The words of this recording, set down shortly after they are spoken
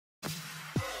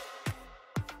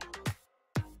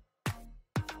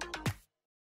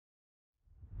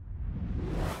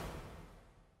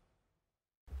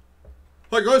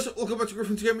Hi guys, welcome back to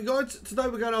Griffins Gaming Guides. Today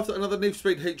we're going after another Need for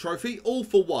Speed Heat Trophy, all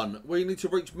for one, where you need to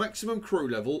reach maximum crew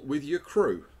level with your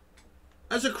crew.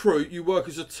 As a crew, you work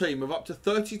as a team of up to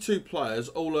 32 players,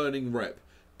 all earning rep.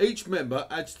 Each member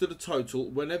adds to the total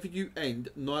whenever you end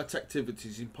night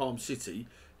activities in Palm City,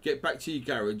 get back to your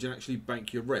garage and actually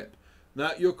bank your rep.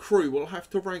 Now, your crew will have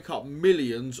to rank up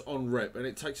millions on rep, and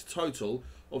it takes a total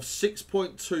of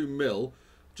 6.2 mil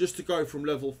just to go from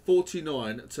level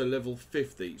 49 to level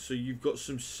 50. So you've got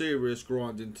some serious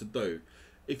grinding to do.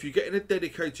 If you're getting a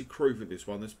dedicated crew for this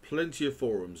one, there's plenty of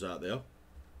forums out there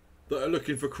that are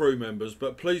looking for crew members,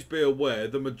 but please be aware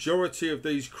the majority of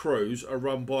these crews are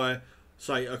run by,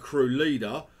 say, a crew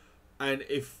leader, and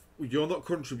if you're not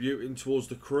contributing towards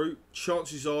the crew,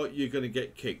 chances are you're going to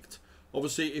get kicked.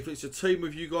 Obviously, if it's a team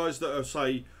of you guys that are,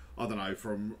 say, I don't know,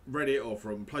 from Reddit or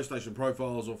from PlayStation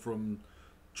Profiles or from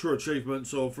True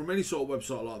Achievements or from any sort of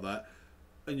website like that,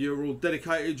 and you're all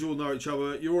dedicated, you all know each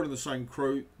other, you're all in the same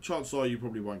crew, chances are you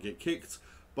probably won't get kicked.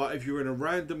 But if you're in a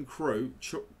random crew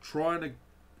trying to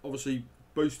obviously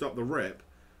boost up the rep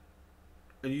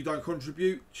and you don't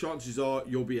contribute, chances are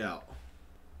you'll be out.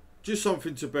 Just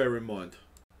something to bear in mind.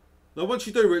 Now, once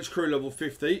you do reach crew level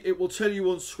 50, it will tell you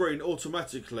on screen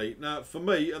automatically. Now, for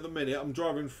me, at the minute, I'm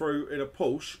driving through in a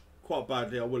Porsche, quite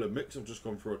badly I will admit, 'cause I've just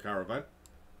gone through a caravan.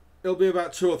 It'll be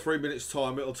about 2 or 3 minutes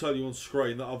time, it'll tell you on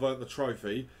screen that I've earned the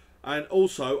trophy. And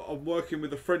also, I'm working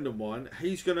with a friend of mine.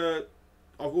 I've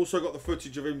also got the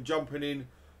footage of him jumping in.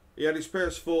 He had his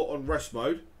PS4 on rest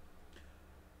mode.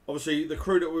 Obviously, the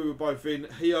crew that we were both in,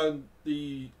 he earned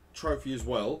the trophy as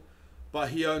well, but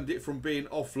he earned it from being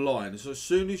offline. So as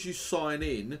soon as you sign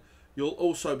in, you'll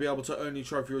also be able to earn your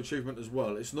trophy or achievement as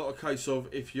well. It's not a case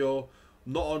of if you're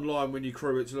not online when you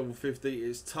crew it's level 50,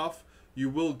 it's tough. You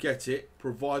will get it,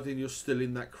 providing you're still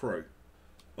in that crew.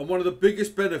 And one of the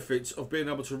biggest benefits of being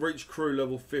able to reach crew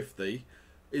level 50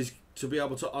 is to be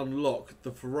able to unlock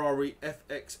the Ferrari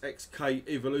FXXK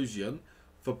Evolution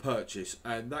for purchase.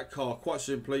 And that car, quite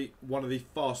simply, one of the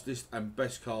fastest and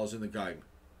best cars in the game.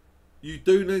 You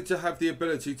do need to have the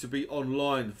ability to be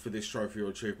online for this trophy or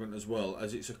achievement as well,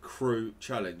 as it's a crew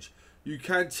challenge. You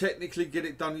can technically get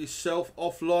it done yourself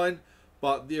offline,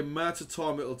 but the amount of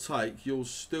time it'll take, you'll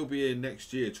still be here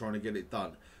next year trying to get it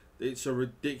done. It's a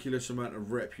ridiculous amount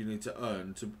of rep you need to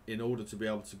earn in order to be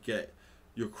able to get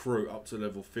your crew up to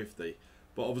level 50.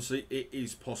 But obviously it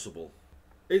is possible.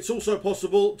 It's also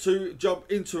possible to jump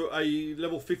into a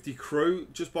level 50 crew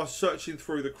just by searching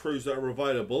through the crews that are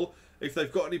available. If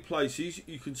they've got any places,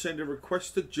 you can send a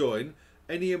request to join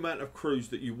any amount of crews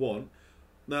that you want.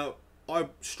 Now, I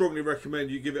strongly recommend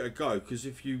you give it a go, because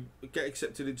if you get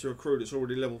accepted into a crew that's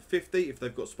already level 50, if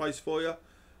they've got space for you,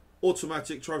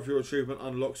 automatic trophy or achievement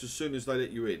unlocks as soon as they let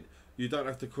you in. You don't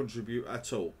have to contribute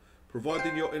at all.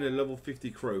 Providing you're in a level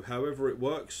 50 crew, however it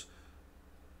works,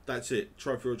 that's it.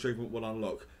 Trophy or achievement will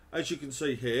unlock. As you can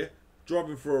see here,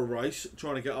 driving for a race,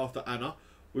 trying to get after Anna,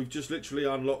 we've just literally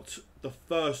unlocked the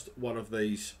first one of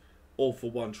these all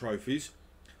for one trophies.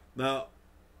 Now,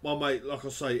 my mate, like I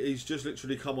say, he's just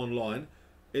literally come online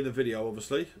in the video,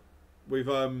 obviously. We've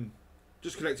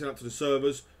just connected up to the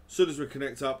servers. As soon as we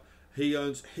connect up, he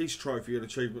earns his trophy and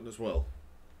achievement as well.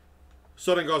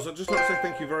 So then, guys, I'd just like to say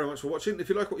thank you very much for watching. If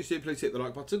you like what you see, please hit the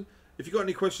like button. If you've got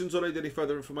any questions or need any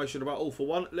further information about All for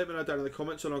One, let me know down in the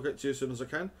comments and I'll get to you as soon as I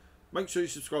can. Make sure you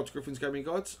subscribe to Griffins Gaming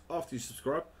Guides. After you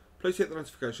subscribe, please hit the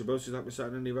notification bell so you don't miss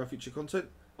out on any of our future content.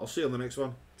 I'll see you on the next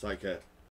one. Take care.